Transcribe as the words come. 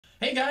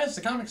Hey guys,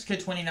 the Comics Kid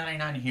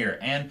 2099 here,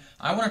 and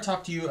I want to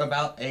talk to you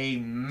about a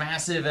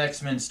massive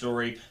X-Men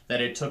story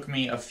that it took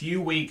me a few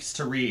weeks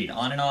to read.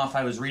 On and off,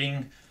 I was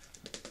reading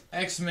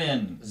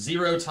X-Men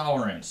Zero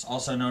Tolerance,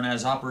 also known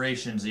as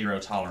Operation Zero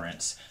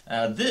Tolerance.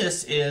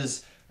 This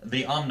is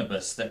the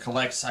omnibus that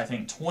collects, I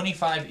think,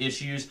 25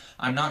 issues.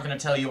 I'm not going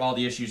to tell you all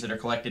the issues that are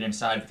collected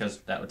inside because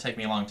that would take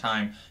me a long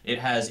time. It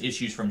has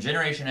issues from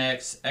Generation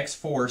X,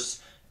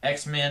 X-Force,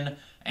 X-Men,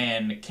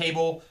 and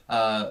Cable,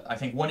 I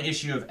think one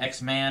issue of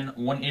X-Man,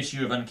 one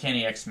issue of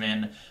Uncanny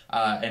X-Men,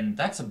 and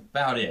that's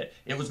about it.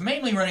 It was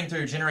mainly running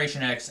through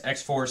Generation X,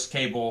 X-Force,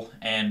 Cable,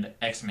 and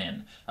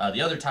X-Men. The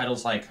other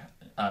titles like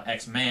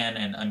X-Man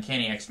and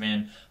Uncanny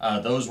X-Men,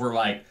 those were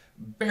like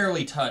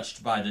barely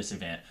touched by this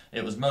event.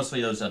 It was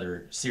mostly those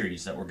other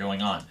series that were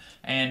going on.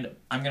 And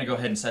I'm going to go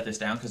ahead and set this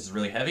down because it's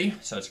really heavy,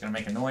 so it's going to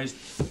make a noise.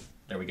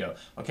 There we go.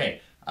 Okay,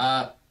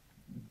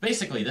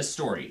 basically, this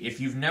story, if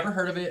you've never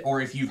heard of it,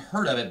 or if you've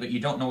heard of it but you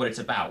don't know what it's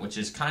about, which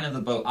is kind of the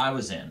boat I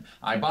was in.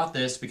 I bought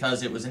this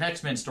because it was an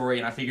X-Men story,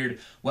 and I figured,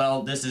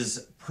 well, this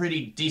is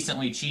pretty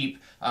decently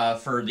cheap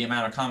for the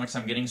amount of comics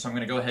I'm getting, so I'm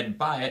going to go ahead and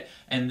buy it.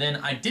 And then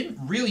I didn't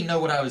really know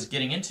what I was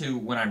getting into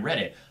when I read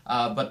it,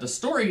 but the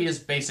story is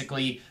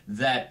basically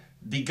that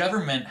the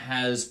government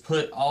has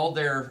put all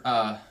their,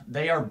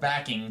 they are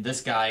backing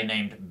this guy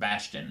named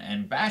Bastion,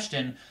 and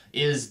Bastion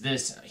is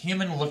this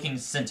human-looking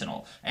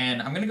sentinel. And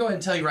I'm going to go ahead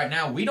and tell you right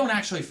now, we don't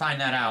actually find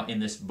that out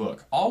in this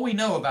book. All we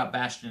know about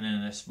Bastion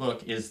in this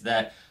book is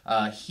that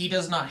he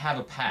does not have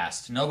a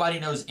past. Nobody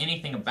knows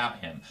anything about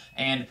him.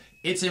 And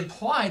it's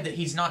implied that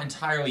he's not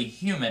entirely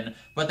human,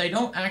 but they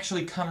don't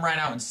actually come right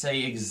out and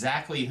say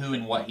exactly who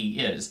and what he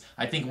is.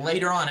 I think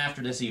later on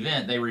after this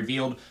event, they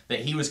revealed that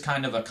he was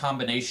kind of a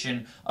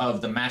combination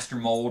of the Master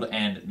Mold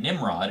and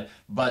Nimrod,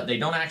 but they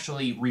don't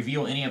actually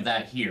reveal any of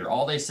that here.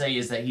 All they say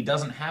is that he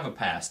doesn't have a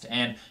past,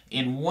 and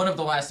in one of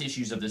the last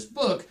issues of this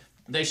book,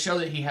 they show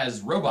that he has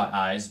robot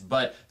eyes,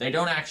 but they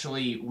don't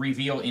actually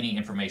reveal any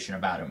information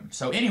about him.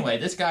 So anyway,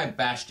 this guy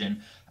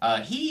Bastion,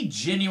 he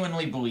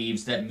genuinely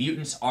believes that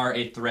mutants are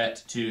a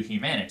threat to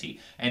humanity.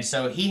 And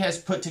so he has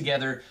put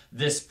together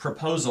this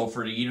proposal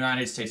for the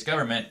United States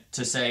government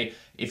to say,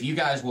 if you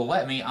guys will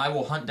let me, I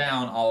will hunt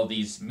down all of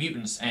these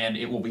mutants and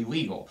it will be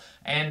legal.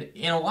 And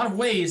in a lot of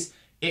ways,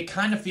 it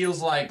kind of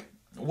feels like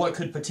what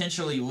could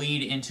potentially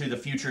lead into the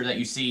future that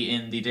you see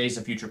in the Days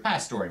of Future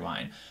Past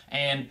storyline.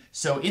 And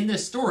so in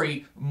this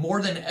story,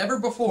 more than ever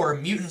before,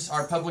 mutants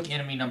are public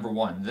enemy number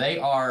one. They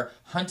are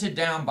hunted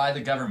down by the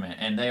government,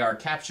 and they are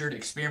captured,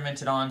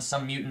 experimented on.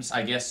 Some mutants,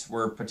 I guess,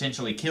 were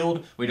potentially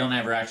killed. We don't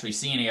ever actually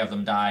see any of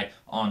them die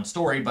on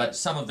story, but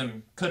some of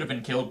them could have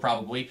been killed,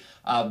 probably.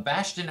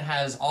 Bastion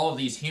has all of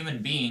these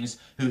human beings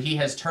who he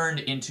has turned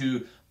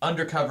into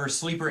undercover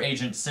sleeper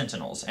agent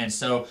sentinels. And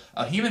so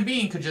a human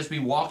being could just be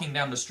walking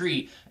down the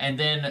street, and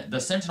then the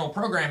sentinel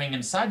programming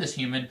inside this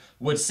human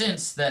would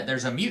sense that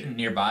there's a mutant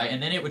nearby,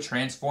 and then it would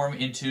transform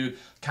into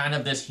kind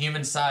of this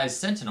human-sized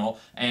sentinel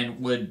and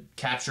would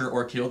capture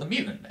or kill the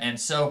mutant. And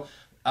so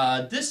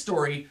this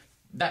story,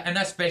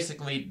 that's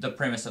basically the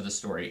premise of the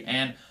story.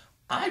 And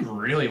I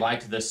really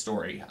liked this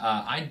story.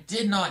 I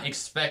did not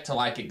expect to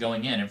like it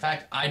going in. In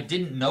fact, I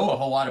didn't know a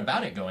whole lot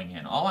about it going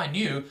in. All I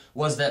knew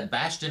was that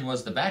Bastion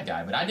was the bad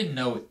guy, but I didn't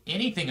know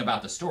anything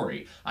about the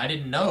story. I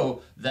didn't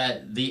know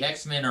that the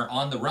X-Men are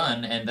on the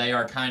run and they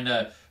are kind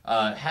of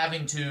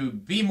having to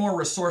be more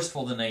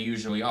resourceful than they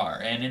usually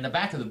are. And in the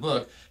back of the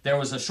book, there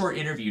was a short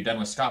interview done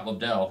with Scott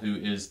Lobdell, who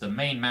is the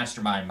main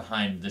mastermind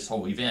behind this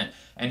whole event,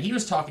 and he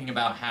was talking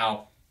about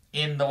how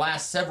in the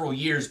last several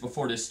years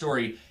before this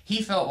story,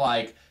 he felt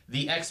like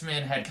the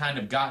X-Men had kind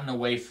of gotten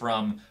away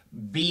from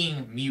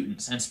being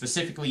mutants and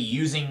specifically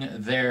using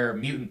their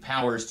mutant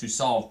powers to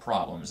solve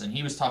problems. And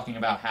he was talking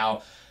about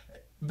how,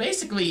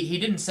 basically, he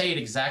didn't say it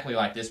exactly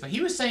like this, but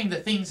he was saying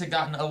that things had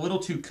gotten a little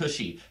too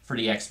cushy for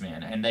the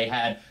X-Men, and they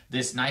had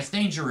this nice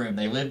danger room,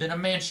 they lived in a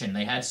mansion,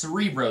 they had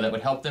Cerebro that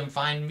would help them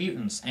find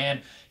mutants,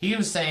 and he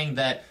was saying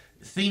that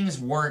things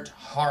weren't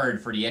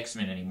hard for the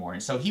X-Men anymore,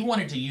 and so he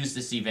wanted to use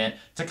this event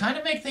to kind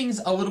of make things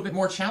a little bit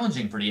more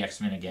challenging for the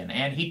X-Men again,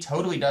 and he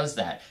totally does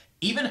that.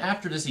 Even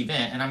after this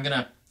event, and I'm going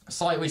to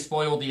slightly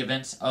spoil the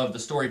events of the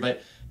story,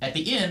 but at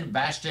the end,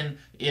 Bastion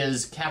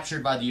is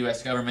captured by the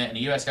U.S. government, and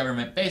the U.S.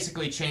 government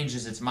basically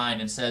changes its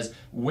mind and says,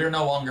 we're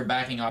no longer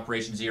backing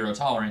Operation Zero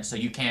Tolerance, so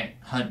you can't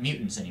hunt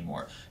mutants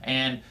anymore.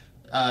 And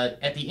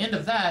at the end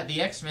of that, the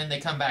X-Men,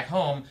 they come back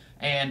home,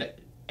 and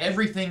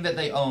everything that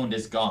they owned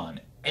is gone.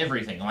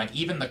 Everything, like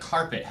even the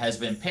carpet, has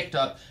been picked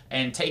up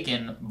and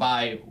taken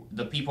by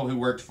the people who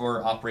worked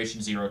for Operation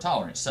Zero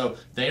Tolerance. So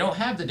they don't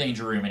have the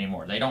danger room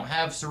anymore. They don't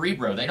have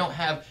Cerebro. They don't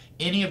have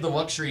any of the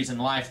luxuries in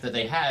life that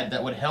they had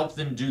that would help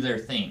them do their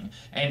thing.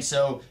 And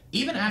so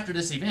even after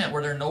this event,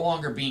 where they're no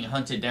longer being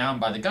hunted down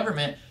by the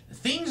government,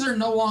 things are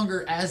no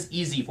longer as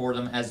easy for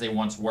them as they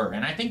once were.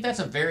 And I think that's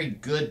a very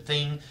good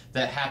thing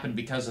that happened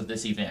because of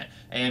this event.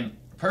 And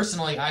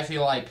personally, I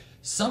feel like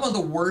some of the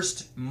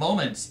worst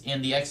moments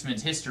in the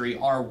X-Men's history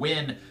are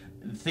when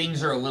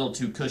things are a little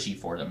too cushy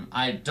for them.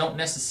 I don't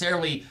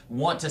necessarily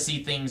want to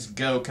see things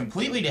go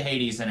completely to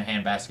Hades in a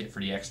handbasket for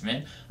the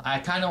X-Men. I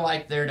kind of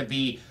like there to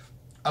be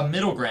a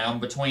middle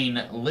ground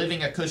between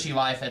living a cushy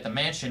life at the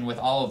mansion with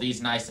all of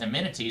these nice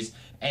amenities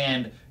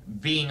and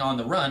being on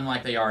the run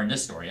like they are in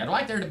this story. I'd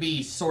like there to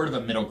be sort of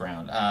a middle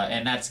ground,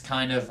 and that's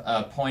kind of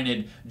a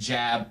pointed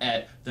jab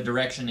at the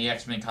direction the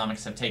X-Men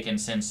comics have taken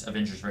since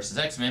Avengers vs.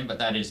 X-Men, but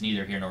that is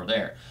neither here nor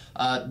there.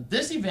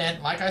 This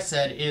event, like I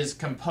said, is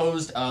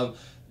composed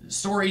of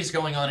stories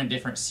going on in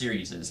different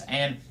series,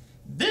 and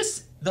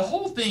the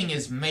whole thing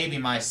is maybe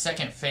my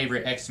second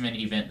favorite X-Men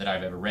event that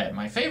I've ever read.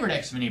 My favorite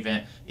X-Men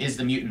event is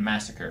the Mutant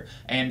Massacre,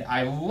 and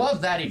I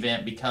love that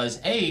event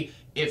because A,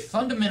 it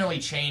fundamentally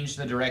changed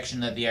the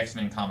direction that the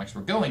X-Men comics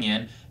were going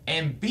in,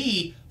 and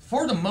B,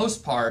 for the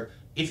most part,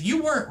 if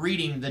you weren't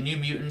reading the New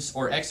Mutants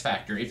or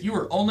X-Factor, if you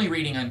were only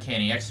reading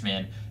Uncanny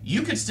X-Men,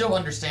 you could still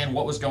understand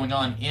what was going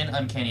on in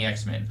Uncanny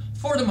X-Men.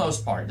 For the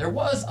most part. There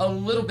was a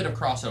little bit of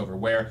crossover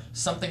where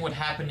something would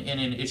happen in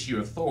an issue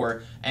of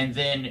Thor, and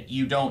then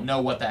you don't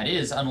know what that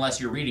is unless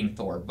you're reading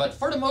Thor. But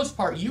for the most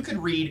part, you could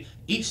read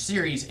each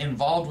series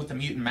involved with the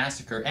Mutant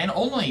Massacre and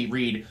only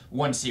read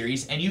one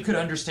series, and you could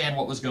understand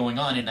what was going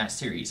on in that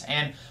series.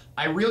 And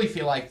I really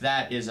feel like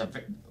that is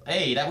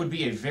that would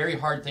be a very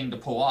hard thing to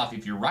pull off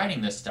if you're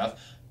writing this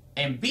stuff.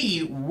 And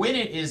B, when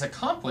it is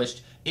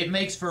accomplished, it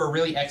makes for a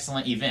really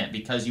excellent event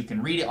because you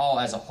can read it all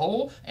as a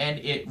whole and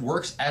it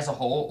works as a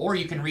whole, or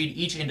you can read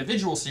each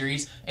individual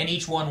series and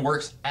each one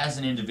works as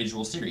an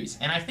individual series.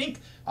 And I think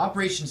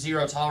Operation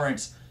Zero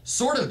Tolerance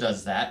sort of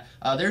does that.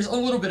 There's a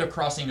little bit of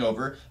crossing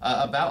over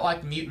about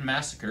like the Mutant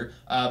Massacre,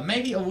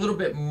 maybe a little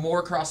bit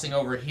more crossing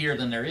over here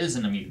than there is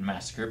in the Mutant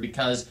Massacre,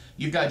 because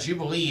you've got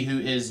Jubilee, who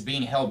is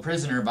being held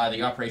prisoner by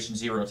the Operation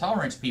Zero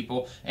Tolerance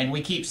people, and we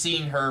keep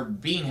seeing her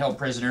being held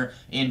prisoner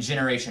in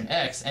Generation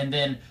X, and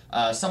then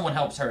someone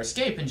helps her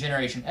escape in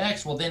Generation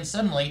X. Well, then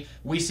suddenly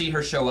we see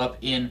her show up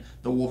in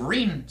the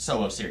Wolverine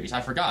solo series. I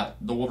forgot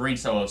the Wolverine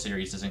solo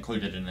series is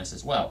included in this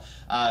as well.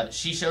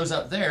 She shows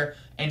up there,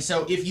 and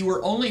so if you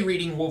were only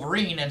reading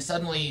Wolverine and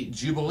suddenly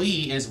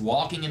Jubilee is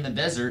walking in the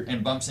desert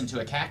and bumps into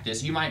a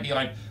cactus, you might be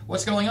like,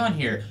 what's going on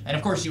here? And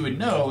of course you would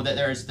know that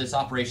there's this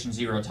Operation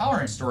Zero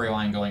Tolerance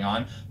storyline going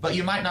on, but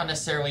you might not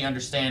necessarily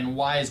understand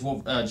why is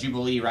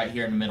Jubilee right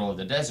here in the middle of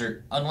the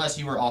desert unless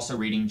you were also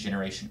reading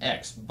Generation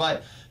X.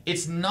 But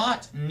it's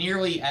not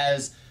nearly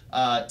as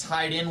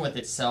tied in with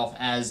itself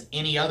as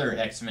any other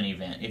X-Men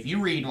event. If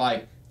you read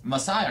like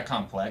Messiah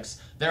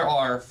Complex, there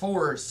are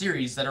 4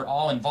 series that are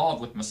all involved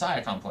with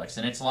Messiah Complex,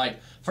 and it's like,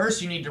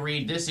 first you need to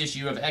read this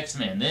issue of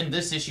X-Men, then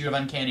this issue of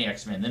Uncanny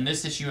X-Men, then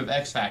this issue of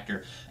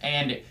X-Factor,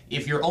 and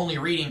if you're only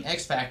reading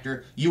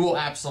X-Factor, you will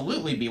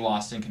absolutely be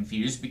lost and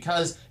confused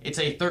because it's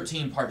a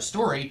 13-part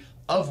story,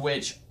 of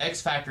which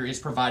X-Factor is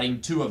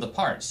providing 2 of the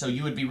parts. So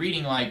you would be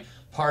reading like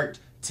part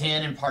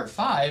 10 and part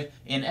 5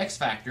 in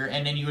X-Factor,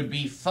 and then you would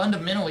be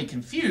fundamentally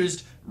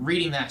confused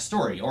reading that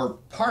story, or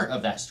part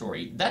of that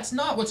story. That's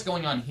not what's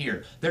going on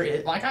here.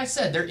 Like I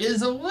said, there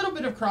is a little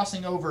bit of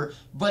crossing over,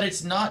 but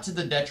it's not to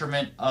the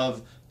detriment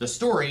of the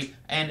story,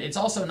 and it's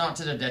also not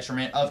to the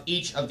detriment of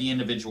each of the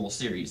individual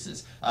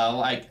series.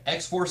 Like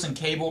X-Force and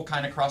Cable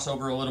kind of cross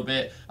over a little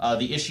bit.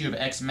 The issue of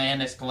X-Man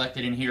that's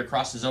collected in here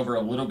crosses over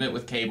a little bit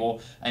with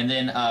Cable, and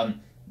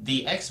then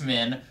the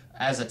X-Men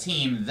as a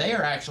team, they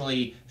are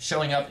actually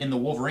showing up in the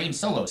Wolverine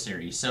solo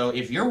series. So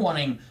if you're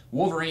wanting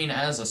Wolverine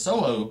as a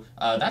solo,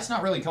 that's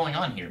not really going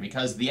on here,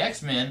 because the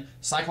X-Men,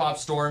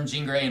 Cyclops, Storm,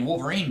 Jean Grey, and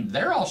Wolverine,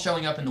 they're all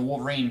showing up in the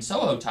Wolverine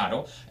solo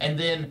title. And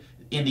then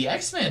in the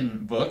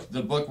X-Men book,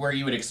 the book where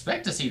you would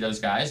expect to see those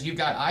guys, you've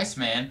got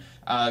Iceman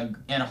and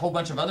a whole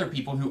bunch of other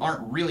people who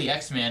aren't really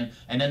X-Men,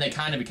 and then they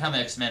kind of become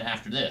X-Men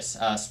after this,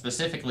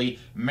 specifically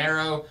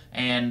Marrow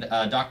and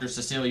Dr.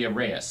 Cecilia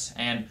Reyes.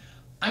 And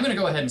I'm going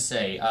to go ahead and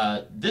say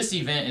this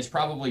event is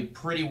probably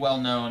pretty well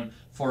known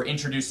for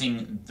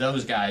introducing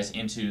those guys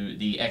into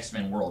the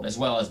X-Men world, as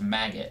well as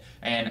Maggot.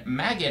 And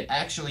Maggot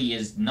actually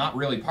is not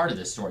really part of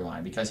this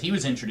storyline, because he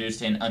was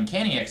introduced in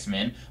Uncanny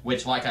X-Men,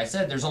 which, like I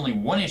said, there's only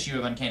 1 issue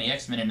of Uncanny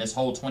X-Men in this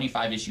whole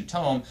 25-issue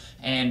tome,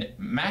 and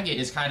Maggot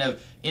is kind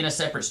of in a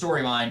separate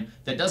storyline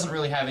that doesn't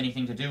really have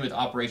anything to do with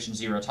Operation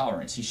Zero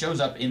Tolerance. He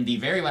shows up in the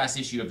very last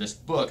issue of this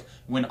book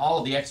when all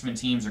of the X-Men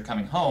teams are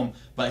coming home,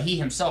 but he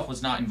himself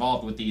was not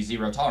involved with the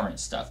Zero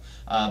Tolerance stuff.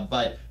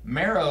 But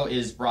Marrow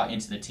is brought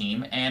into the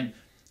team, and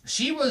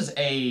she was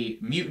a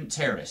mutant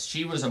terrorist.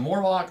 She was a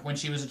Morlock when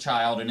she was a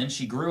child, and then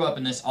she grew up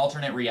in this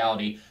alternate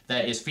reality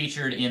that is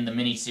featured in the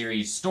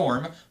miniseries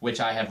Storm,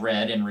 which I have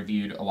read and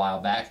reviewed a while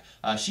back.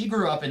 She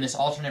grew up in this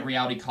alternate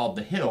reality called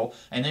The Hill,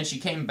 and then she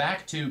came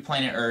back to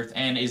planet Earth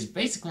and is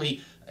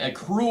basically a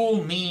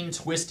cruel, mean,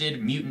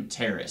 twisted mutant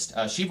terrorist.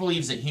 She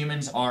believes that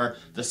humans are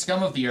the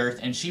scum of the earth,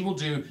 and she will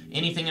do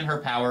anything in her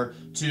power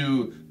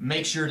to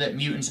make sure that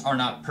mutants are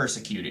not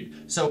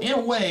persecuted. So in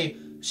a way,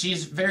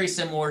 she's very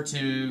similar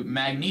to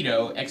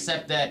Magneto,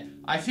 except that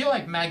I feel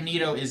like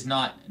Magneto is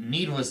not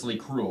needlessly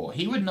cruel.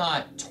 He would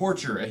not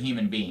torture a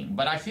human being,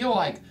 but I feel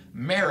like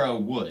Marrow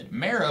would.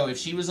 Marrow, if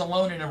she was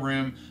alone in a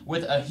room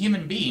with a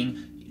human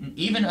being,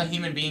 even a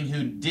human being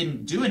who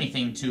didn't do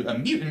anything to a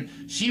mutant,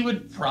 she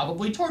would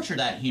probably torture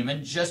that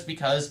human just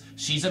because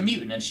she's a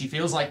mutant and she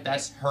feels like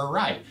that's her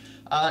right.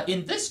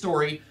 In this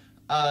story,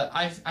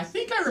 I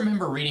think I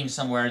remember reading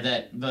somewhere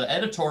that the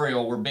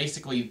editorial were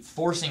basically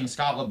forcing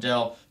Scott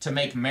Lobdell to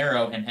make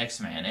Marrow an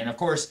X-Man. And of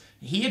course,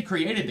 he had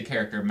created the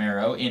character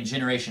Marrow in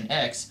Generation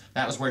X.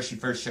 That was where she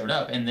first showed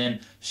up. And then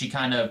she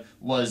kind of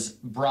was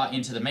brought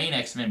into the main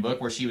X-Men book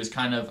where she was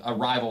kind of a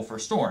rival for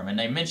Storm. And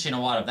they mention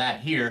a lot of that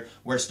here,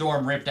 where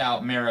Storm ripped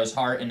out Marrow's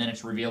heart and then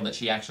it's revealed that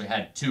she actually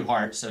had 2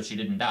 hearts, so she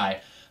didn't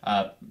die.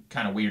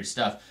 Kind of weird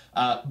stuff.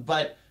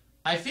 But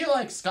I feel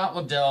like Scott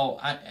Lobdell,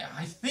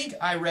 I think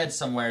I read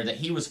somewhere that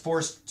he was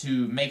forced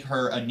to make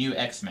her a new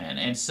X-Man.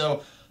 And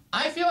so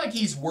I feel like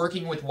he's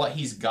working with what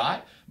he's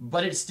got,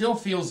 but it still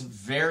feels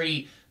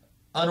very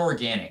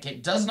unorganic.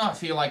 It does not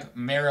feel like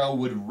Marrow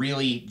would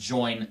really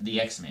join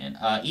the X-Men.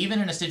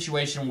 Even in a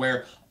situation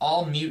where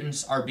all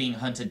mutants are being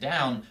hunted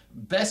down,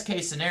 best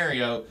case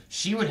scenario,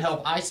 she would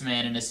help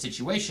Iceman in this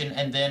situation,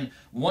 and then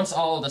once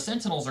all of the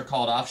Sentinels are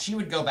called off, she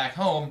would go back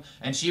home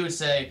and she would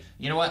say,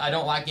 you know what, I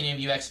don't like any of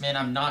you X-Men,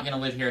 I'm not going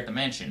to live here at the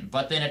mansion.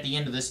 But then at the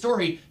end of the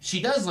story,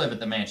 she does live at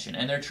the mansion,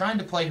 and they're trying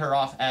to play her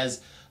off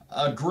as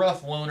a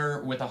gruff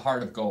loner with a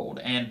heart of gold,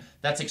 and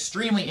that's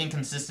extremely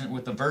inconsistent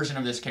with the version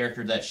of this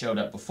character that showed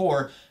up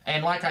before.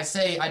 And like I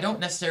say, I don't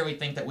necessarily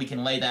think that we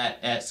can lay that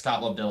at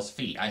Scott Lobdell's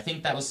feet. I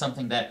think that was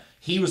something that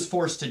he was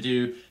forced to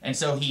do, and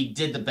so he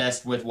did the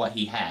best with what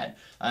he had.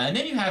 And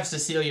then you have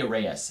Cecilia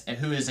Reyes,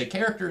 who is a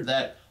character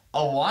that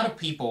a lot of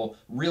people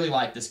really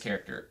like this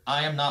character.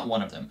 I am not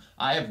one of them.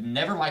 I have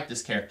never liked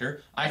this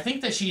character. I think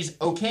that she's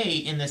okay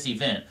in this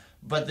event,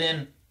 but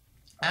then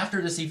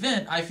after this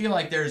event, I feel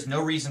like there's no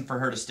reason for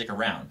her to stick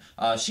around.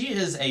 She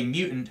is a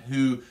mutant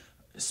who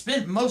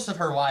spent most of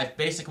her life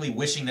basically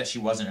wishing that she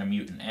wasn't a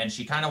mutant, and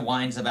she kind of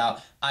whines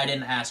about, I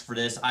didn't ask for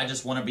this, I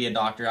just want to be a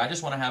doctor, I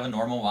just want to have a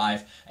normal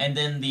life. And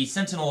then the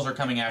Sentinels are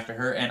coming after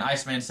her, and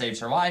Iceman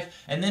saves her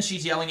life, and then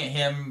she's yelling at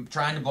him,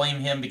 trying to blame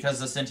him because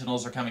the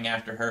Sentinels are coming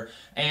after her,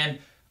 and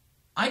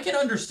I can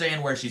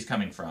understand where she's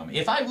coming from.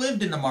 If I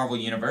lived in the Marvel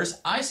Universe,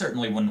 I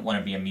certainly wouldn't want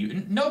to be a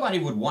mutant. Nobody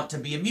would want to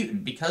be a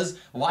mutant because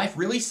life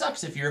really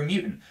sucks if you're a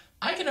mutant.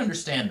 I can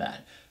understand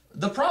that.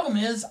 The problem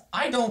is,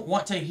 I don't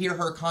want to hear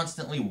her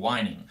constantly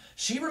whining.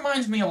 She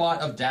reminds me a lot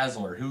of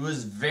Dazzler, who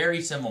is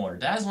very similar.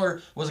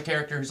 Dazzler was a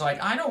character who's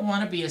like, I don't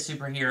want to be a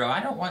superhero,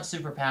 I don't want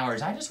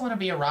superpowers, I just want to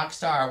be a rock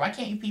star. Why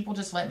can't you people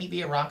just let me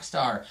be a rock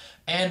star?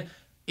 And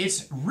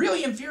it's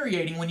really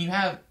infuriating when you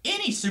have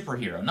any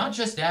superhero, not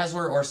just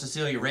Dazzler or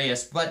Cecilia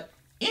Reyes, but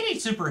any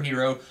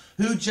superhero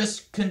who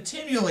just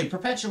continually,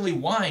 perpetually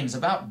whines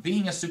about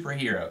being a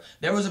superhero.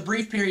 There was a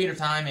brief period of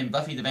time in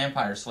Buffy the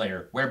Vampire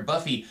Slayer where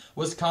Buffy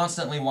was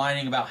constantly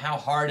whining about how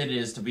hard it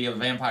is to be a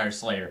vampire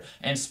slayer.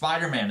 And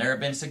Spider-Man, there have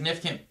been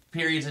significant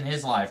periods in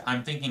his life,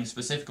 I'm thinking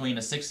specifically in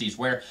the 60s,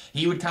 where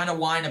he would kind of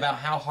whine about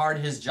how hard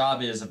his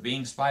job is of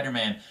being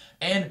Spider-Man.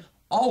 And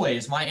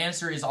always, my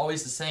answer is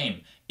always the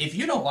same. If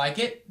you don't like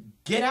it,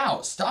 get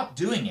out. Stop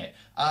doing it.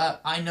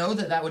 I know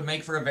that that would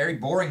make for a very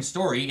boring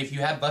story if you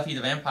have Buffy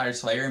the Vampire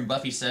Slayer and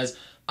Buffy says,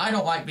 I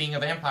don't like being a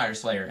vampire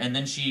slayer, and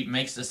then she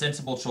makes the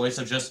sensible choice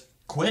of just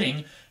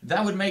quitting.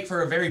 That would make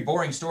for a very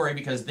boring story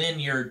because then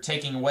you're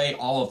taking away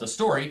all of the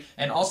story,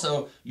 and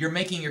also you're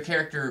making your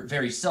character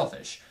very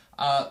selfish.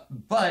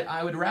 But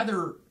I would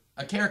rather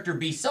a character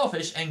be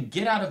selfish and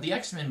get out of the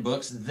X-Men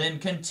books than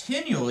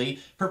continually,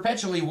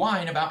 perpetually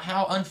whine about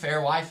how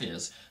unfair life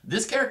is.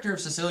 This character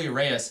of Cecilia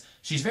Reyes,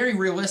 she's very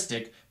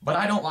realistic, but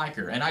I don't like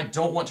her, and I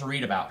don't want to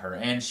read about her,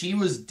 and she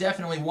was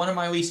definitely one of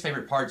my least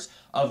favorite parts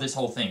of this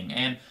whole thing.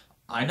 And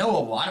I know a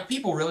lot of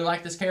people really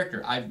like this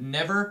character. I've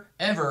never,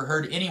 ever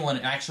heard anyone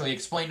actually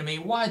explain to me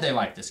why they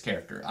like this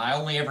character. I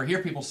only ever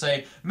hear people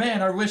say,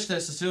 man, I wish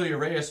that Cecilia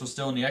Reyes was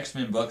still in the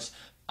X-Men books.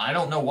 I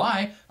don't know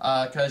why,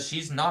 because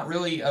she's not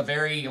really a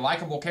very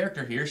likable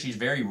character here. She's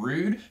very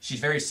rude, she's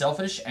very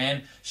selfish,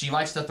 and she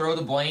likes to throw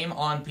the blame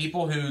on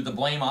people who the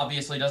blame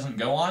obviously doesn't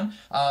go on.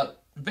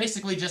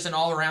 Basically just an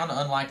all-around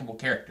unlikable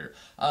character.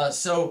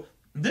 So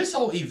this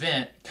whole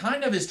event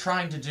kind of is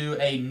trying to do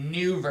a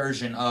new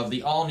version of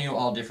the all-new,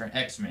 all-different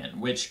X-Men,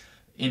 which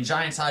in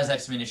Giant Size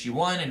X-Men issue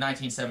 1 in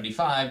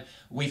 1975,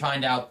 we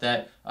find out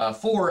that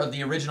 4 of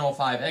the original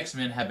 5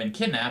 X-Men have been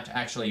kidnapped.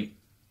 Actually,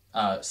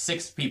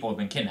 6 people have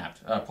been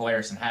kidnapped.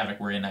 Polaris and Havoc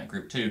were in that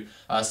group too.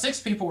 6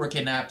 people were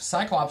kidnapped,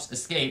 Cyclops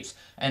escapes,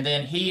 and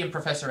then he and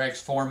Professor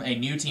X form a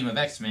new team of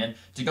X-Men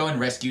to go and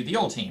rescue the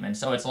old team. And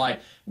so it's like,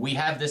 we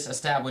have this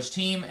established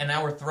team, and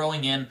now we're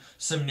throwing in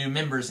some new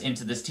members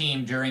into this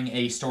team during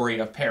a story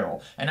of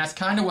peril. And that's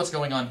kind of what's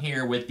going on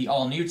here with the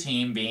all-new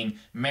team being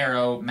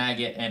Marrow,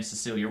 Maggot, and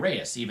Cecilia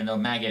Reyes, even though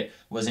Maggot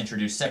was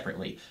introduced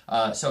separately.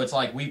 So it's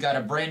like, we've got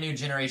a brand new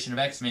generation of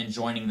X-Men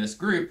joining this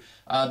group.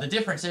 The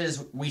difference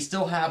is, we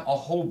still have a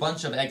whole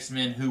bunch of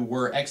X-Men who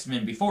were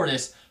X-Men before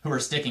this who are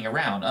sticking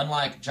around.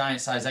 Unlike Giant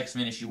Size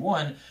X-Men issue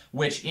 1,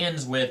 which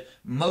ends with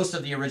most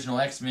of the original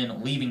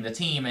X-Men leaving the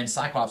team and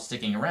Cyclops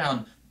sticking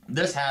around,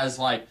 this has,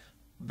 like,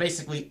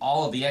 basically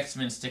all of the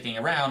X-Men sticking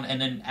around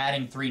and then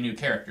adding 3 new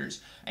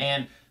characters.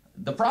 And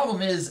The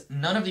problem is,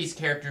 none of these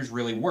characters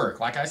really work.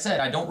 Like I said,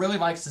 I don't really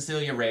like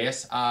Cecilia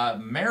Reyes.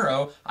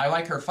 Marrow, I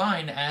like her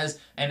fine as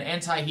an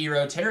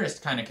anti-hero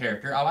terrorist kind of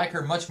character. I like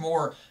her much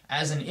more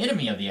as an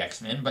enemy of the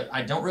X-Men, but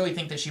I don't really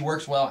think that she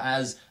works well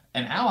as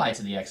an ally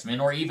to the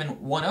X-Men, or even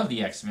one of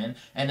the X-Men.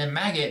 And then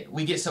Maggot,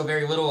 we get so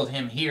very little of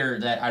him here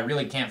that I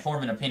really can't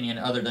form an opinion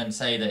other than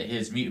say that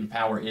his mutant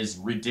power is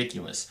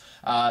ridiculous.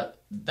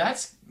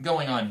 That's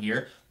going on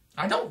here.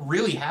 I don't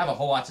really have a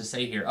whole lot to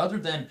say here, other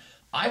than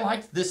I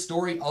liked this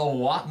story a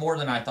lot more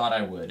than I thought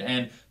I would.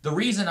 And the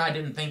reason I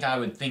didn't think I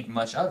would think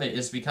much of it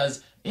is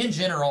because, in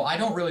general, I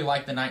don't really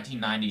like the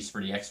 1990s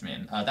for the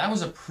X-Men. That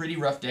was a pretty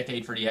rough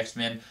decade for the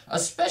X-Men,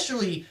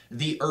 especially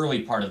the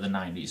early part of the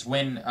 90s,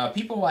 when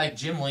people like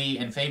Jim Lee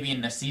and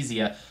Fabian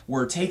Nicieza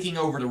were taking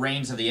over the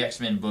reins of the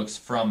X-Men books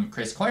from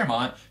Chris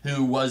Claremont,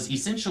 who was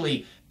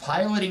essentially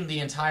piloting the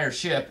entire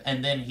ship,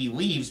 and then he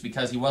leaves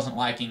because he wasn't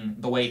liking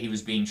the way he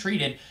was being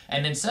treated,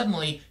 and then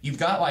suddenly you've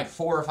got like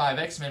 4 or 5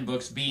 X-Men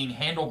books being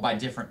handled by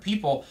different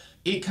people.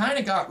 It kind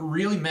of got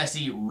really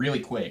messy really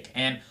quick,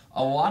 and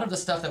a lot of the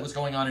stuff that was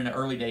going on in the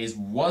early days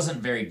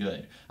wasn't very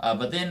good.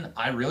 But then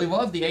I really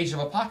love the Age of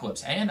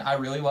Apocalypse, and I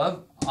really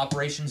love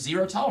Operation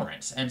Zero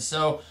Tolerance, and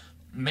so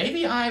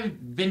maybe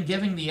I've been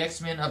giving the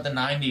X-Men of the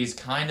 90s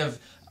kind of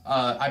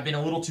I've been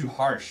a little too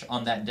harsh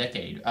on that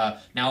decade.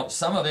 Now,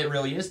 some of it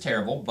really is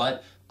terrible,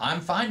 but I'm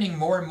finding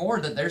more and more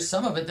that there's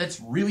some of it that's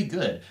really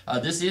good.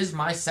 This is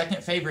my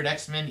second favorite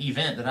X-Men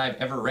event that I've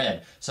ever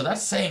read, so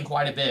that's saying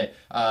quite a bit.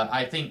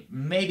 I think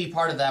maybe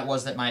part of that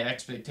was that my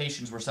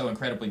expectations were so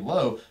incredibly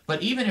low,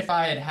 but even if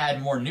I had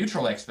had more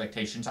neutral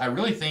expectations, I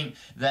really think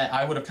that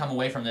I would have come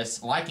away from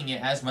this liking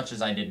it as much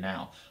as I did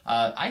now.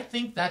 I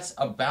think that's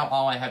about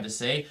all I have to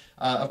say.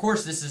 Of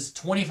course, this is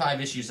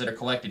 25 issues that are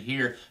collected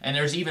here, and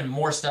there's even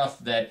more stuff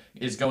that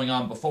is going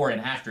on before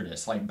and after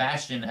this. Like,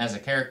 Bastion as a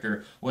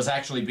character was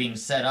actually being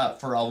set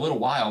up for a little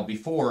while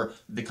before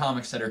the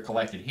comics that are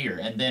collected here,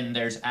 and then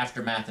there's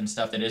Aftermath and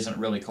stuff that isn't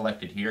really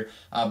collected here.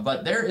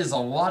 But there is a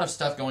lot of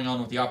stuff going on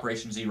with the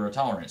Operation Zero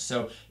Tolerance,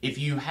 so if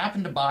you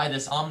happen to buy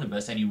this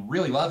omnibus and you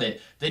really love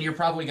it, then you're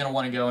probably going to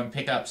want to go and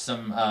pick up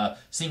some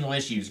single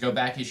issues, go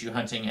back issue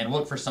hunting, and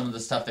look for some of the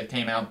stuff that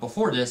came out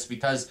before this,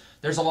 because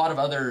there's a lot of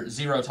other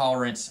Zero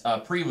Tolerance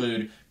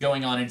prelude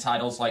going on in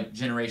titles like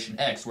Generation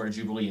X, where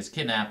Jubilee is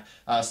kidnapped,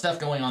 stuff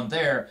going on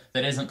there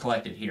that isn't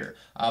collected here.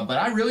 But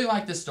I really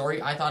like this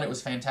story. I thought it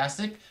was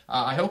fantastic.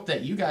 I hope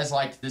that you guys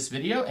liked this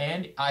video,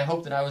 and I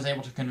hope that I was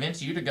able to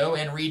convince you to go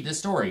and read this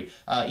story.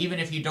 Even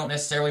if you don't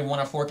necessarily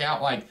want to fork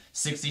out like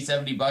 60,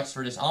 70 bucks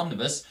for this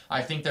omnibus,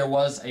 I think there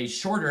was a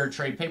shorter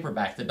trade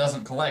paperback that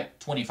doesn't collect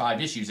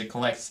 25 issues. It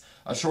collects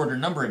a shorter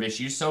number of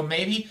issues, so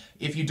maybe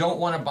if you don't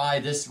want to buy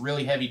this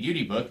really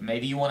heavy-duty book,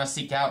 maybe you want to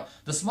seek out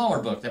the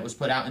smaller book that was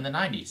put out in the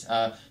 90s.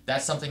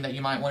 That's something that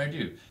you might want to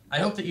do. I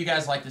hope that you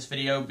guys like this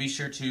video. Be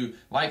sure to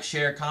like,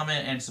 share,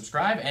 comment, and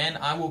subscribe, and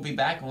I will be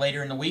back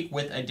later in the week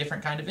with a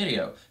different kind of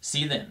video. See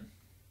you then.